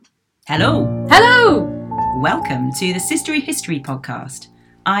Hello! Hello! Welcome to the Sistery History Podcast.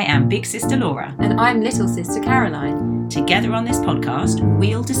 I am Big Sister Laura. And I'm Little Sister Caroline. Together on this podcast,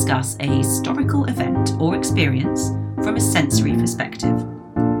 we'll discuss a historical event or experience from a sensory perspective.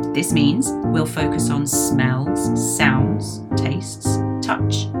 This means we'll focus on smells, sounds, tastes,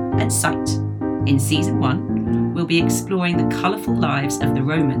 touch, and sight. In Season 1, we'll be exploring the colourful lives of the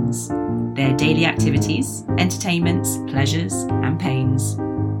Romans, their daily activities, entertainments, pleasures, and pains.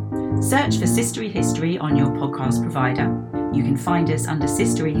 Search for Sistery History on your podcast provider. You can find us under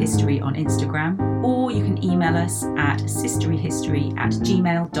Sistery History on Instagram, or you can email us at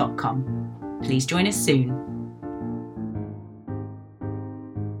sisteryhistory@gmail.com. Please join us soon.